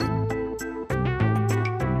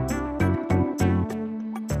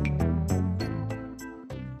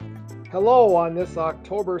Hello on this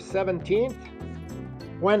October 17th,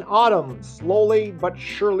 when autumn slowly but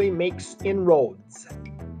surely makes inroads.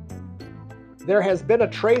 There has been a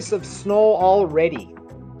trace of snow already.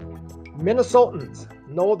 Minnesotans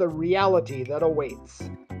know the reality that awaits.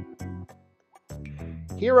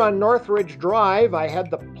 Here on Northridge Drive, I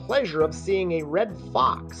had the pleasure of seeing a red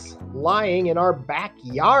fox lying in our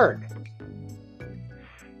backyard.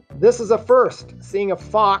 This is a first, seeing a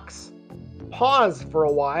fox pause for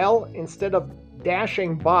a while instead of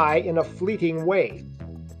dashing by in a fleeting way.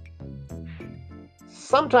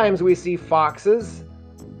 Sometimes we see foxes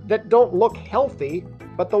that don't look healthy,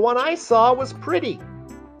 but the one I saw was pretty.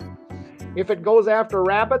 If it goes after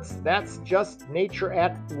rabbits, that's just nature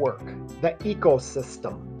at work, the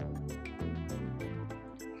ecosystem.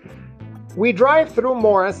 We drive through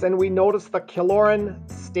Morris and we notice the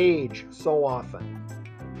Killoran stage so often.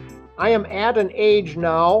 I am at an age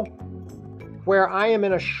now where I am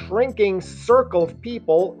in a shrinking circle of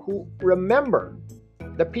people who remember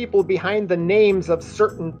the people behind the names of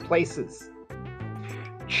certain places.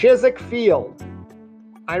 Chiswick Field.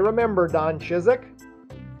 I remember Don Chiswick,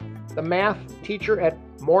 the math teacher at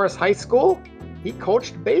Morris High School. He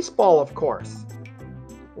coached baseball, of course.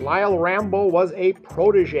 Lyle Rambo was a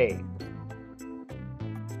protege.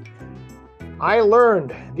 I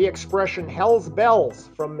learned the expression "hell's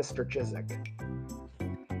bells" from Mr. Chiswick.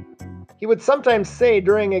 He would sometimes say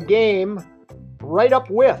during a game, "right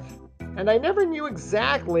up with," and I never knew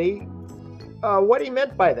exactly what he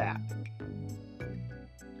meant by that.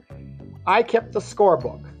 I kept the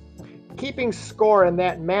scorebook. Keeping score in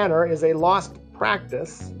that manner is a lost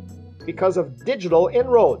practice because of digital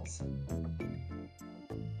inroads.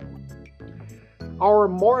 Our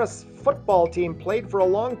Morris football team played for a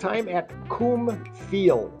long time at Coombe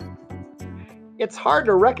Field. It's hard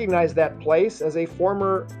to recognize that place as a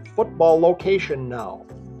former football location now.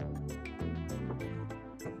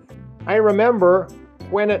 I remember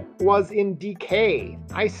when it was in decay.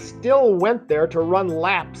 I still went there to run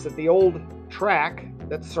laps at the old track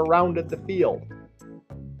that surrounded the field.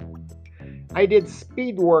 I did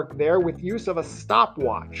speed work there with use of a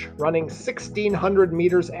stopwatch, running 1,600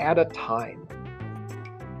 meters at a time.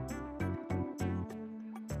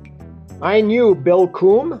 I knew Bill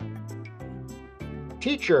Coombe,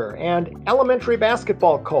 teacher and elementary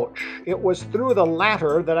basketball coach. It was through the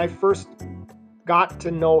latter that I first got to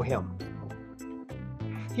know him.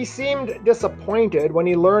 He seemed disappointed when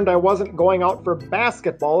he learned I wasn't going out for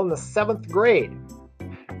basketball in the 7th grade.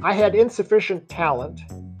 I had insufficient talent,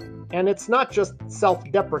 and it's not just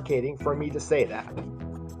self-deprecating for me to say that.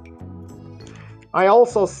 I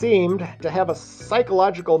also seemed to have a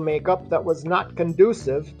psychological makeup that was not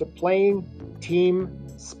conducive to playing team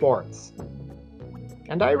sports.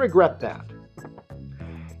 And I regret that.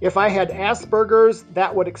 If I had Asperger's,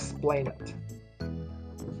 that would explain it.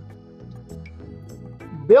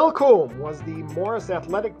 Bill Coombe was the Morris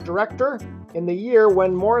athletic director in the year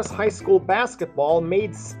when Morris High School basketball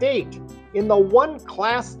made state in the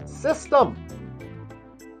one-class system.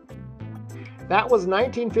 That was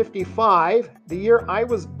 1955, the year I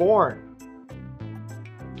was born.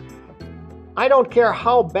 I don't care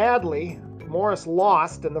how badly Morris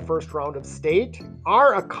lost in the first round of state.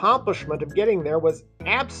 Our accomplishment of getting there was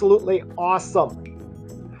absolutely awesome.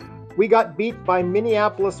 We got beat by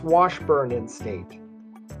Minneapolis Washburn in state.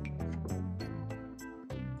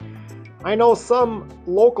 I know some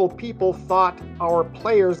local people thought our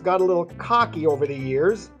players got a little cocky over the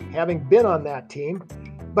years, having been on that team,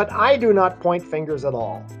 but I do not point fingers at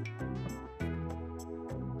all.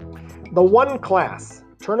 The one-class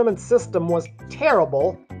tournament system was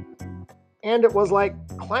terrible, and it was like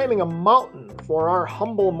climbing a mountain for our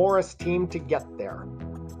humble Morris team to get there.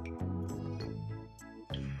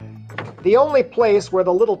 The only place where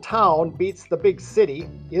the little town beats the big city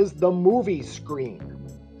is the movie screen.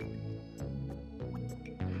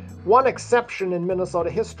 One exception in Minnesota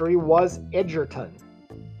history was Edgerton.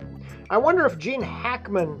 I wonder if Gene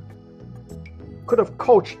Hackman could have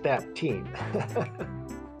coached that team.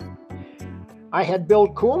 I had Bill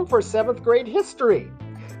Coombe for 7th grade history.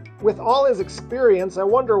 With all his experience, I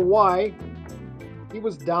wonder why he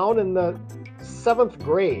was down in the 7th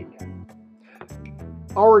grade.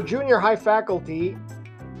 Our junior high faculty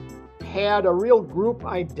had a real group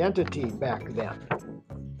identity back then.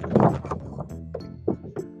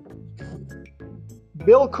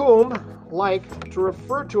 Bill Coombe liked to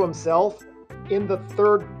refer to himself in the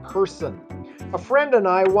third person. A friend and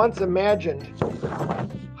I once imagined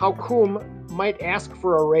how Coombe might ask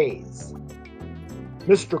for a raise.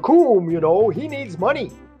 "Mr. Coombe, you know, he needs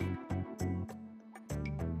money."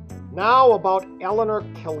 Now about Eleanor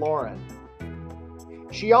Killoran.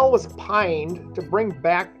 She always pined to bring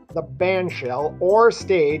back the bandshell or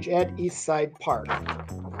stage at Eastside Park.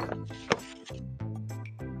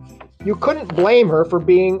 You couldn't blame her for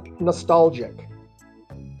being nostalgic.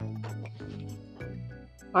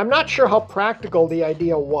 I'm not sure how practical the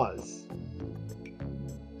idea was.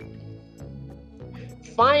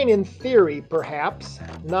 Fine in theory, perhaps,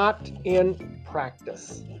 not in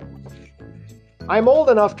practice. I'm old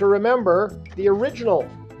enough to remember the original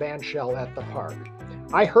bandshell at the park.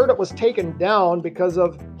 I heard it was taken down because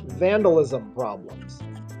of vandalism problems.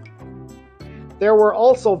 There were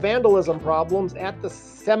also vandalism problems at the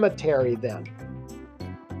cemetery then.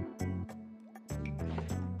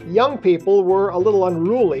 Young people were a little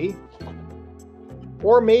unruly,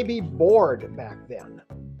 or maybe bored back then.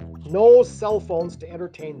 No cell phones to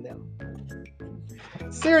entertain them.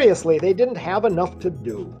 Seriously, they didn't have enough to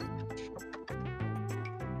do.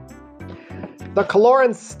 The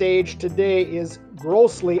Kaloran stage today is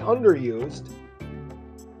grossly underused,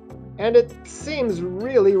 and it seems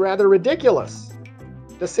really rather ridiculous.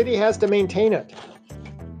 The city has to maintain it.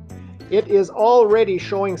 It is already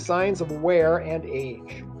showing signs of wear and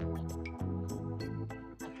age.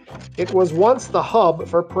 It was once the hub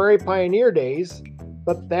for Prairie Pioneer Days,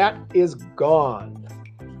 but that is gone.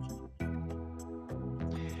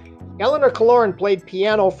 Eleanor Kaloran played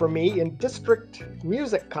piano for me in district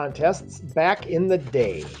music contests back in the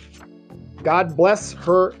day. God bless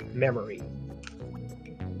her memory.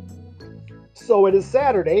 So it is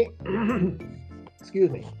Saturday, excuse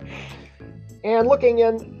me, and looking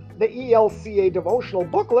in the ELCA devotional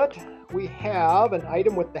booklet, we have an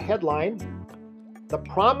item with the headline, The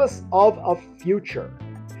Promise of a Future.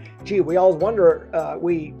 Gee, we always wonder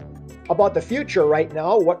about the future right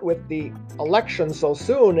now, what with the election so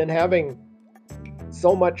soon and having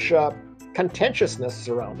so much contentiousness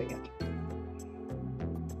surrounding it.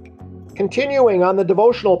 Continuing on the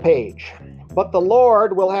devotional page, but the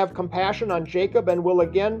Lord will have compassion on Jacob and will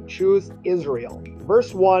again choose Israel.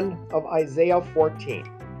 Verse 1 of Isaiah 14.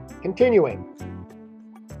 Continuing.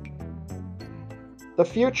 The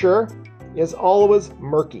future is always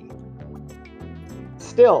murky.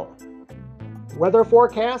 Still, weather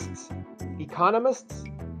forecasts, economists,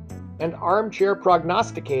 and armchair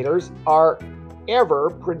prognosticators are ever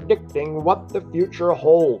predicting what the future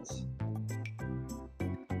holds.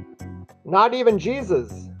 Not even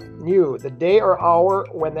Jesus knew the day or hour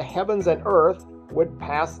when the heavens and earth would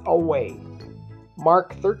pass away.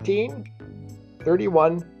 Mark 13,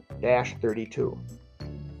 31-32.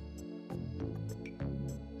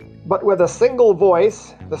 But with a single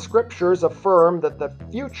voice, the scriptures affirm that the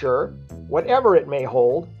future, whatever it may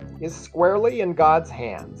hold, is squarely in God's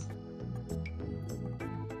hands.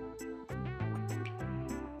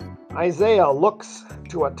 Isaiah looks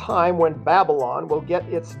to a time when Babylon will get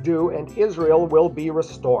its due and Israel will be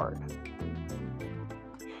restored.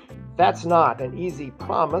 That's not an easy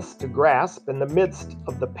promise to grasp in the midst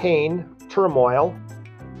of the pain, turmoil,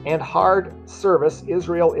 and hard service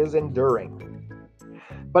Israel is enduring.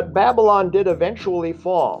 But Babylon did eventually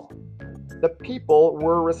fall. The people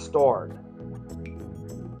were restored.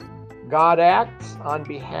 God acts on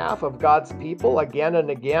behalf of God's people again and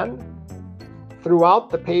again throughout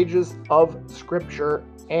the pages of Scripture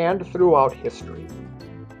and throughout history.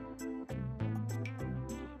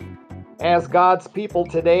 As God's people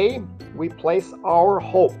today, we place our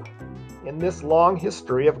hope in this long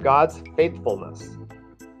history of God's faithfulness.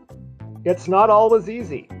 It's not always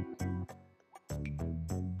easy.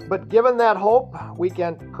 But given that hope, we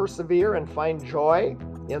can persevere and find joy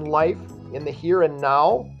in life, in the here and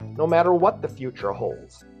now, no matter what the future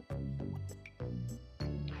holds.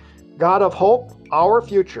 God of hope, our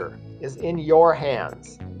future is in your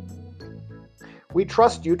hands. We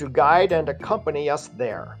trust you to guide and accompany us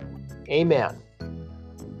there. Amen.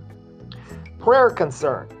 Prayer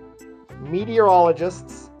concern,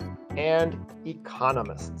 meteorologists and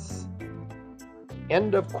economists.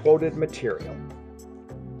 End of quoted material.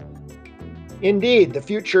 Indeed, the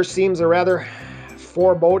future seems a rather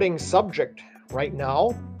foreboding subject right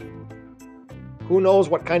now. Who knows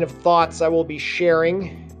what kind of thoughts I will be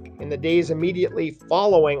sharing in the days immediately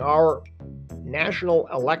following our national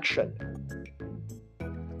election.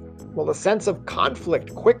 Will the sense of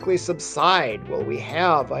conflict quickly subside? Will we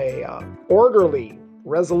have a orderly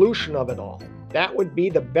resolution of it all? That would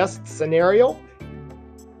be the best scenario.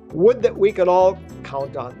 Would that we could all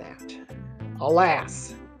count on that.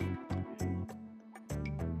 Alas.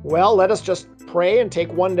 Well, let us just pray and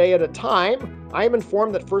take one day at a time. I am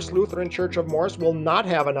informed that First Lutheran Church of Morris will not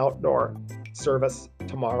have an outdoor service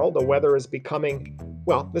tomorrow. The weather is becoming,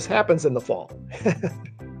 well, this happens in the fall.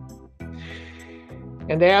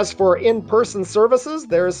 And as for in-person services,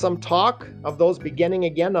 there is some talk of those beginning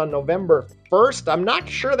again on November 1st. I'm not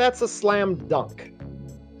sure that's a slam dunk.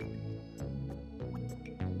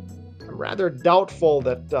 I'm rather doubtful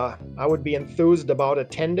that I would be enthused about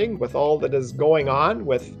attending with all that is going on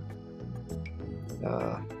with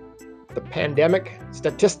the pandemic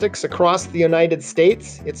statistics across the United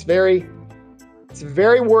States. It's very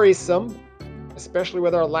worrisome, especially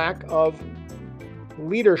with our lack of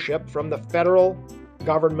leadership from the federal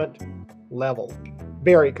government level.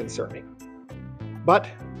 Very concerning. But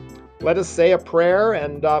let us say a prayer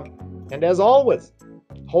and as always,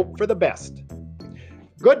 hope for the best.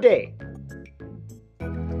 Good day.